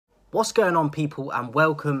What's going on, people, and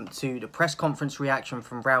welcome to the press conference reaction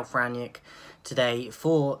from Ralf Rangnick today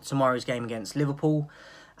for tomorrow's game against Liverpool,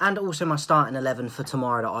 and also my starting 11 for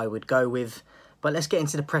tomorrow that I would go with. But let's get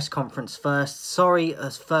into the press conference first. Sorry,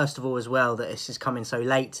 first of all, as well, that this is coming so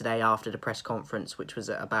late today after the press conference, which was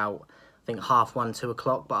at about, I think, 1:30, 2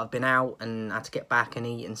 o'clock, but I've been out and had to get back and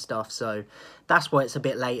eat and stuff, so that's why it's a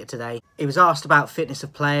bit later today. He was asked about fitness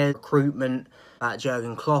of players, recruitment, about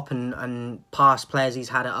Jurgen Klopp and past players he's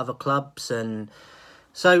had at other clubs. And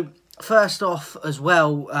so, first off as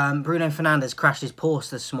well, Bruno Fernandes crashed his Porsche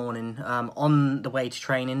this morning on the way to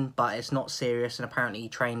training, but it's not serious, and apparently he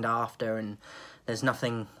trained after, and there's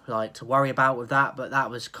nothing like to worry about with that, but that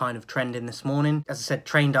was kind of trending this morning. As I said,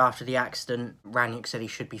 trained after the accident. Rangnick said he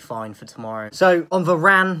should be fine for tomorrow. So on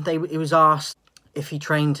Varane, he was asked if he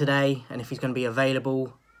trained today and if he's going to be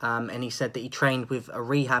available. And he said that he trained with a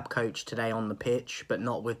rehab coach today on the pitch, but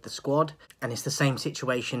not with the squad. And it's the same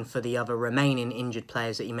situation for the other remaining injured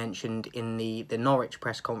players that he mentioned in the Norwich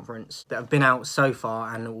press conference that have been out so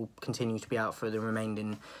far and will continue to be out for the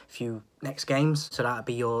remaining few next games. So that would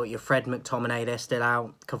be your Fred McTominay, they're still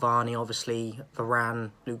out. Cavani, obviously.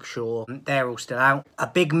 Varane, Luke Shaw, they're all still out. A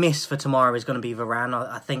big miss for tomorrow is going to be Varane.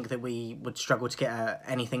 I think that we would struggle to get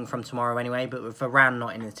anything from tomorrow anyway, but with Varane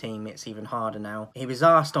not in the team, it's even harder now. He was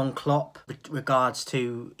asked on Klopp with regards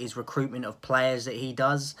to his recruitment of players that he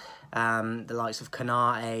does, the likes of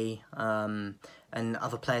Kanate and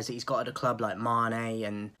other players that he's got at the club like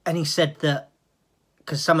Mane, and he said that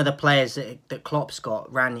because some of the players that Klopp's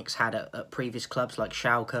got, Rangnick's had at previous clubs like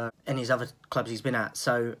Schalke and his other clubs he's been at.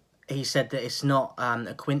 So he said that it's not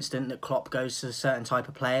a coincidence that Klopp goes to a certain type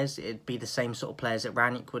of players. It'd be the same sort of players that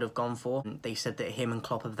Rangnick would have gone for. They said that him and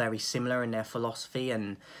Klopp are very similar in their philosophy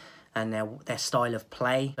and their style of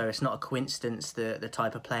play. So it's not a coincidence the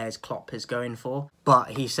type of players Klopp is going for. But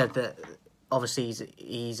he said that obviously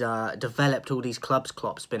he's developed all these clubs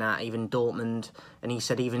Klopp's been at, even Dortmund, and he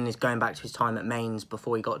said even he's going back to his time at Mainz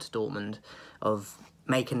before he got to Dortmund, of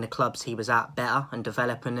making the clubs he was at better and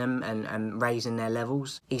developing them and raising their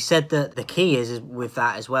levels. He said that the key is with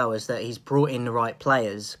that as well is that he's brought in the right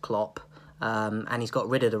players, Klopp, and he's got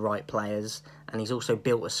rid of the right players, and he's also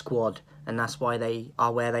built a squad, and that's why they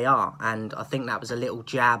are where they are. And I think that was a little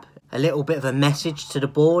jab, a little bit of a message to the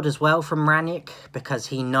board as well from Rangnick, because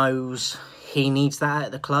he knows he needs that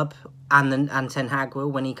at the club, and Ten Hag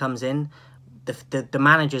will when he comes in. The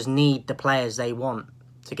managers need the players they want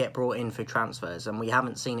to get brought in for transfers, and we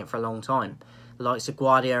haven't seen it for a long time. The likes of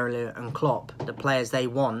Guardiola and Klopp, the players they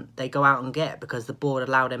want, they go out and get because the board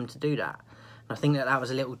allowed them to do that. And I think that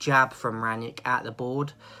was a little jab from Rangnick at the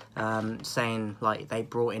board, saying like they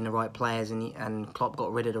brought in the right players and Klopp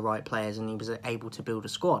got rid of the right players and he was able to build a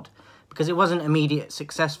squad. Because it wasn't immediate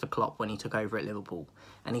success for Klopp when he took over at Liverpool.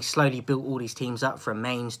 And he slowly built all these teams up from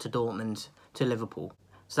Mainz to Dortmund to Liverpool.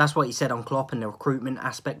 So that's what he said on Klopp and the recruitment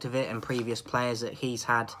aspect of it and previous players that he's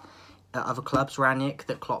had at other clubs, Rangnick,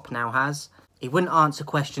 that Klopp now has. He wouldn't answer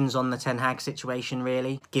questions on the Ten Hag situation,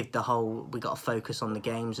 really. Give the whole, we got to focus on the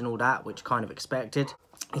games and all that, which kind of expected.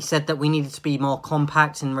 He said that we needed to be more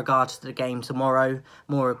compact in regards to the game tomorrow,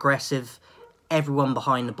 more aggressive, everyone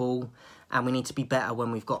behind the ball, and we need to be better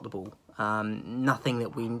when we've got the ball. Nothing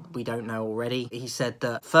that we don't know already. He said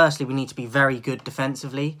that firstly we need to be very good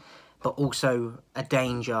defensively, but also a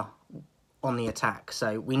danger on the attack.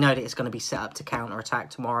 So we know that it's going to be set up to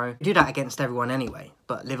counter-attack tomorrow. We do that against everyone anyway,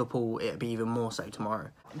 but Liverpool, it'll be even more so tomorrow.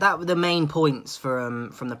 That were the main points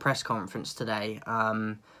from the press conference today.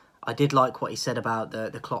 I did like what he said about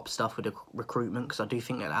the Klopp stuff with the recruitment, because I do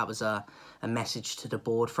think that was a message to the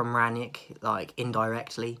board from Rangnick, like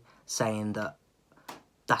indirectly, saying that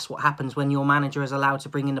that's what happens when your manager is allowed to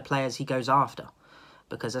bring in the players he goes after.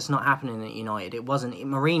 Because that's not happening at United. It wasn't.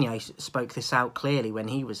 Mourinho spoke this out clearly when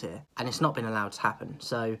he was here, and it's not been allowed to happen.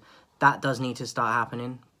 So that does need to start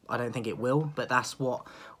happening. I don't think it will, but that's what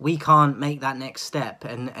we can't make that next step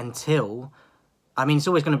until. I mean, it's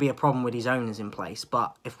always going to be a problem with his owners in place,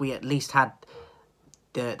 but if we at least had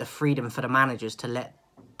the freedom for the managers to let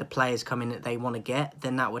the players come in that they want to get,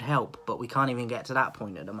 then that would help. But we can't even get to that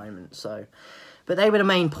point at the moment. So. But they were the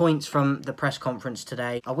main points from the press conference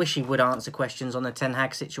today. I wish he would answer questions on the Ten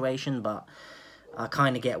Hag situation, but I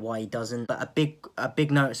kind of get why he doesn't. But a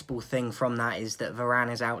big noticeable thing from that is that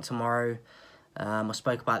Varane is out tomorrow. I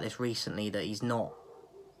spoke about this recently, that he's not.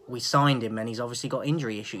 We signed him and he's obviously got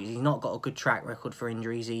injury issues. He's not got a good track record for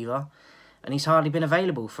injuries either. And he's hardly been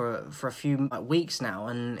available for a few weeks now.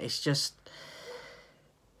 And it's just,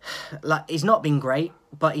 like, he's not been great,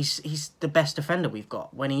 but he's the best defender we've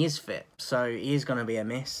got when he is fit. So he is going to be a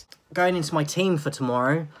miss. Going into my team for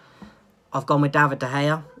tomorrow, I've gone with David De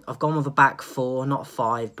Gea. I've gone with a back 4, not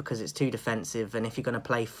 5, because it's too defensive. And if you're going to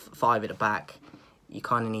play 5 at the back, you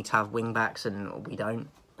kind of need to have wing backs, and we don't.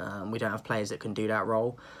 We don't have players that can do that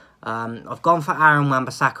role. I've gone for Aaron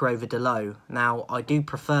Wan-Bissaka over Delo. Now, I do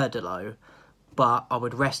prefer Delo, but I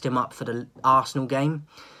would rest him up for the Arsenal game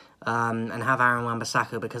and have Aaron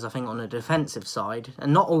Wan-Bissaka, because I think on the defensive side,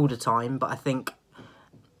 and not all the time, but I think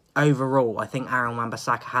overall, I think Aaron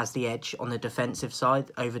Wan-Bissaka has the edge on the defensive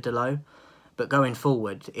side over Delo. But going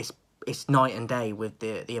forward, it's night and day with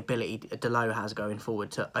the ability Delo has going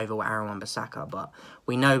forward to over Aaron Wan-Bissaka. But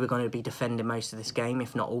we know we're going to be defending most of this game,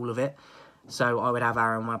 if not all of it. So I would have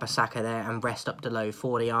Aaron Wan-Bissaka there and rest up Delo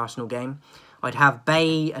for the Arsenal game. I'd have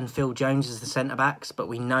Bay and Phil Jones as the centre-backs, but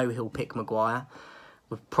we know he'll pick Maguire,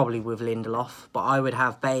 probably with Lindelof. But I would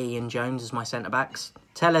have Bay and Jones as my centre-backs.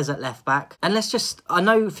 Tellez at left-back. And let's just... I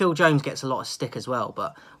know Phil Jones gets a lot of stick as well,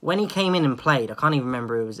 but when he came in and played, I can't even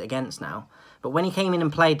remember who he was against now, but when he came in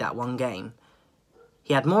and played that one game,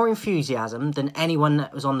 he had more enthusiasm than anyone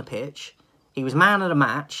that was on the pitch. He was man of the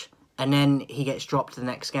match, and then he gets dropped the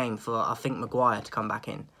next game for, I think, Maguire to come back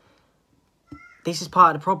in. This is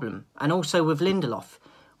part of the problem. And also with Lindelof,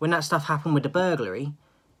 when that stuff happened with the burglary,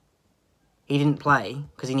 he didn't play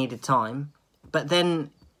because he needed time. But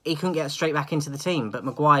then he couldn't get straight back into the team. But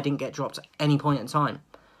Maguire didn't get dropped at any point in time.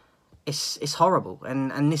 It's horrible.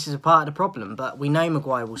 And this is a part of the problem. But we know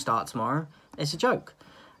Maguire will start tomorrow. It's a joke.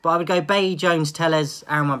 But I would go Bay, Jones, Tellez,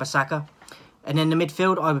 Aaron Wan-Bissaka. And in the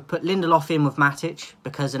midfield, I would put Lindelof in with Matic.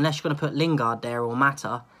 Because unless you're going to put Lingard there or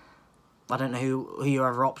Mata, I don't know who your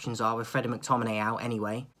other options are with Freddie McTominay out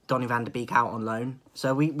anyway. Donny van de Beek out on loan.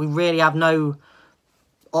 So we really have no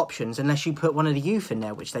options unless you put one of the youth in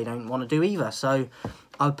there, which they don't want to do either. So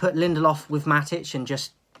I would put Lindelof with Matic and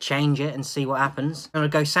just change it and see what happens. I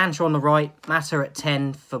would go Sancho on the right, Mata at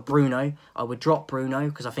 10 for Bruno. I would drop Bruno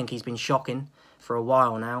because I think he's been shocking for a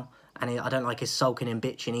while now. And I don't like his sulking and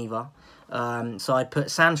bitching either. So I'd put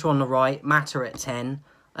Sancho on the right, Mata at 10,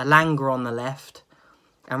 Elanga on the left,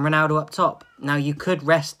 and Ronaldo up top. Now, you could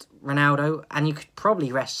rest Ronaldo, and you could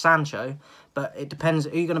probably rest Sancho, but it depends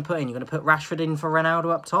who you're going to put in. You're going to put Rashford in for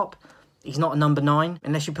Ronaldo up top. He's not a number 9,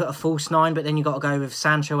 unless you put a false 9, but then you've got to go with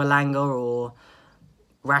Sancho, Elanga, or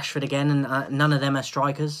Rashford again, and none of them are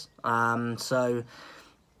strikers. So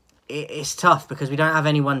it's tough, because we don't have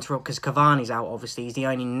anyone to... Because Cavani's out, obviously. He's the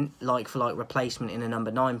only like-for-like replacement in a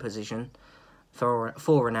number 9 position for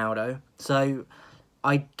Ronaldo. So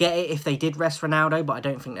I get it if they did rest Ronaldo, but I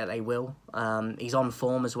don't think that they will. He's on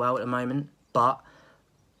form as well at the moment, but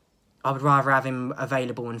I would rather have him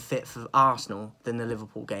available and fit for Arsenal than the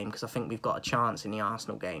Liverpool game, because I think we've got a chance in the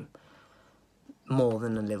Arsenal game more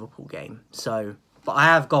than the Liverpool game. So, but I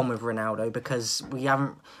have gone with Ronaldo because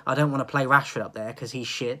I don't want to play Rashford up there because he's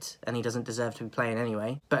shit and he doesn't deserve to be playing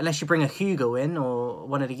anyway. But unless you bring a Hugo in or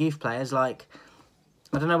one of the youth players, I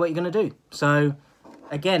don't know what you're going to do. So,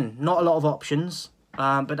 again, not a lot of options.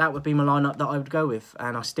 But that would be my lineup that I would go with.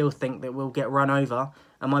 And I still think that we'll get run over.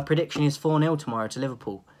 And my prediction is 4-0 tomorrow to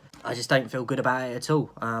Liverpool. I just don't feel good about it at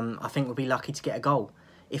all. I think we'll be lucky to get a goal.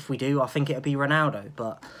 If we do, I think it'll be Ronaldo.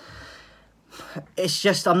 But it's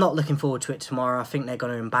just, I'm not looking forward to it tomorrow. I think they're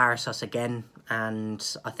going to embarrass us again.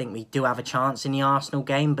 And I think we do have a chance in the Arsenal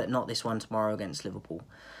game, but not this one tomorrow against Liverpool.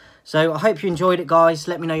 So I hope you enjoyed it, guys.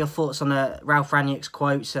 Let me know your thoughts on Ralf Rangnick's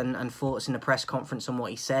quotes and thoughts in the press conference on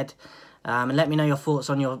what he said. And let me know your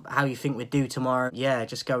thoughts on how you think we'd do tomorrow. Yeah,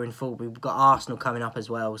 just going forward. We've got Arsenal coming up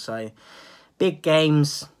as well. So, big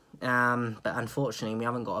games. But unfortunately, we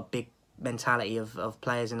haven't got a big mentality of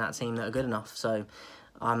players in that team that are good enough. So,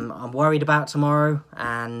 I'm worried about tomorrow.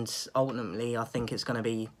 And ultimately, I think it's going to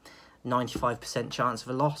be 95% chance of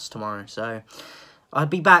a loss tomorrow. So, I'll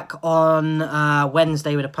be back on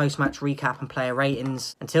Wednesday with a post-match recap and player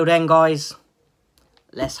ratings. Until then, guys,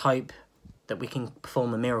 let's hope that we can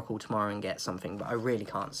perform a miracle tomorrow and get something, but I really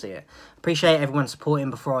can't see it. Appreciate everyone supporting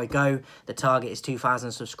before I go. The target is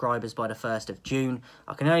 2,000 subscribers by the 1st of June.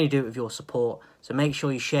 I can only do it with your support, so make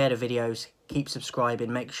sure you share the videos, keep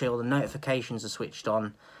subscribing, make sure the notifications are switched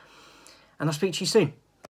on, and I'll speak to you soon.